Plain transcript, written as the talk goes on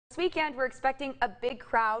This weekend, we're expecting a big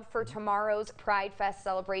crowd for tomorrow's Pride Fest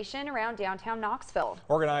celebration around downtown Knoxville.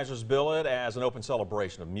 Organizers bill it as an open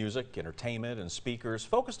celebration of music, entertainment, and speakers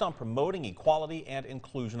focused on promoting equality and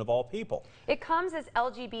inclusion of all people. It comes as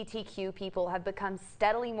LGBTQ people have become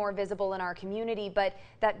steadily more visible in our community, but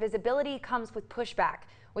that visibility comes with pushback.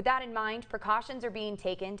 With that in mind, precautions are being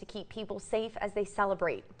taken to keep people safe as they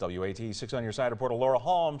celebrate. WATE 6 on Your Side reporter Laura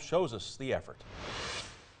Holm shows us the effort.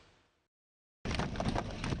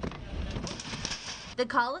 The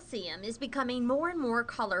Coliseum is becoming more and more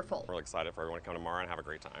colorful. We're excited for everyone to come tomorrow and have a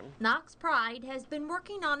great time. Knox Pride has been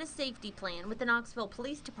working on a safety plan with the Knoxville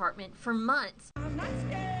Police Department for months,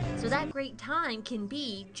 so that great time can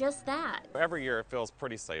be just that. Every year it feels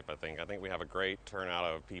pretty safe, I think. I think we have a great turnout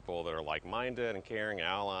of people that are like-minded and caring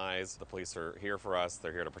allies. The police are here for us.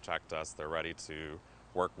 They're here to protect us. They're ready to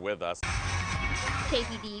work with us.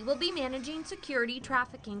 KPD will be managing security,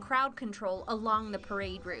 traffic, and crowd control along the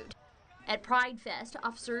parade route. At Pride Fest,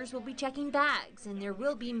 officers will be checking bags, and there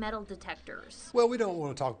will be metal detectors. Well, we don't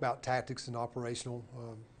want to talk about tactics and operational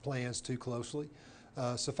plans too closely.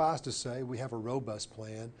 Suffice to say, we have a robust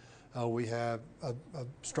plan. We have a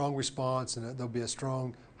strong response, and there'll be a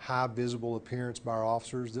strong, high visible appearance by our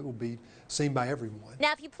officers that will be seen by everyone.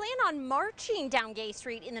 Now, if you plan on marching down Gay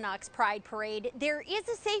Street in the Knox Pride Parade, there is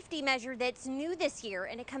a safety measure that's new this year,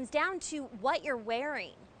 and it comes down to what you're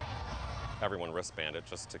wearing. Everyone wristbanded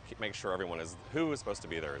just to make sure everyone who is supposed to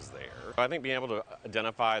be there is there. I think being able to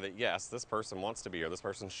identify that, yes, this person wants to be here, this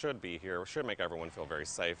person should be here, should make everyone feel very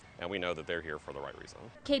safe, and we know that they're here for the right reason.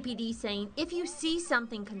 KPD saying if you see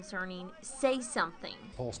something concerning, say something.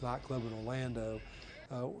 Pulse nightclub in Orlando,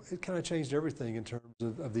 it kind of changed everything in terms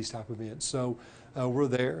of these type of events. So we're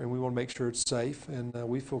there, and we want to make sure it's safe, and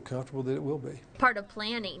we feel comfortable that it will be. Part of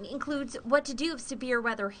planning includes what to do if severe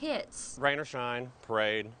weather hits. Rain or shine,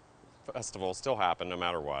 parade, festivals still happen no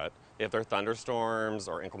matter what. If there are thunderstorms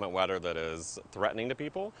or inclement weather that is threatening to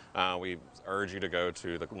people, we urge you to go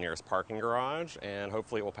to the nearest parking garage, and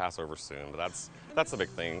hopefully it will pass over soon. But that's the big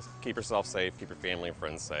thing. Keep yourself safe, keep your family and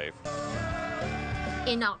friends safe.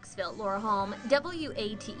 In Knoxville, Laura Holm,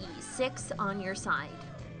 WATE 6 on your side.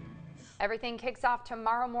 Everything kicks off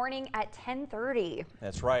tomorrow morning at 10:30.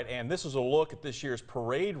 That's right, and this is a look at this year's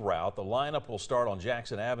parade route. The lineup will start on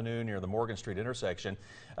Jackson Avenue near the Morgan Street intersection.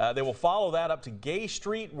 They will follow that up to Gay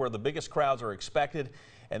Street, where the biggest crowds are expected,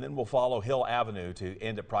 and then we'll follow Hill Avenue to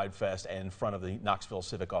end at Pride Fest in front of the Knoxville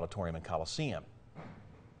Civic Auditorium and Coliseum.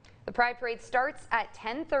 The Pride Parade starts at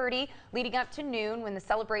 10:30, leading up to noon when the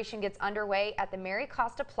celebration gets underway at the Mary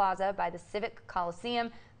Costa Plaza by the Civic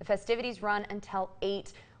Coliseum. The festivities run until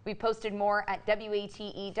 8. We posted more at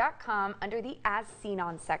WATE.com under the As Seen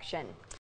On section.